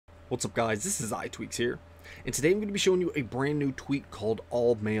What's up guys, this is iTweaks here, and today I'm going to be showing you a brand new tweak called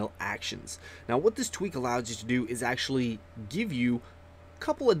All Mail Actions. Now what this tweak allows you to do is actually give you a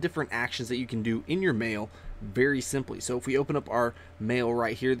couple of different actions that you can do in your mail very simply. So if we open up our mail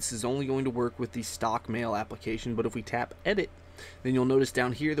right here, this is only going to work with the stock mail application, but if we tap edit, then you'll notice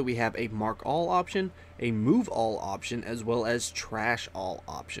down here that we have a mark all option, a move all option, as well as trash all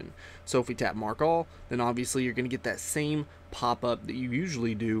option. So if we tap mark all, then obviously you're going to get that same pop-up that you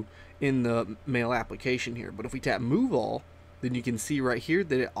usually do in the mail application here. But if we tap move all, then you can see right here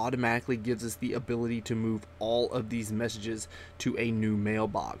that it automatically gives us the ability to move all of these messages to a new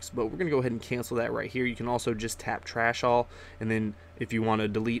mailbox. But we're going to go ahead and cancel that right here. You can also just tap trash all, and then if you want to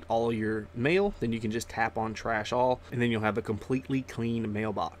delete all your mail, then you can just tap on trash all, and then you'll have a completely clean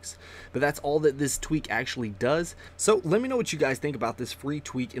mailbox. But that's all that this tweak actually does. So let me know what you guys think about this free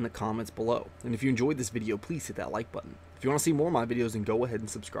tweak in the comments below. And if you enjoyed this video, please hit that like button. If you want to see more of my videos, then go ahead and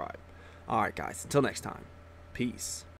subscribe. Alright guys, until next time, peace.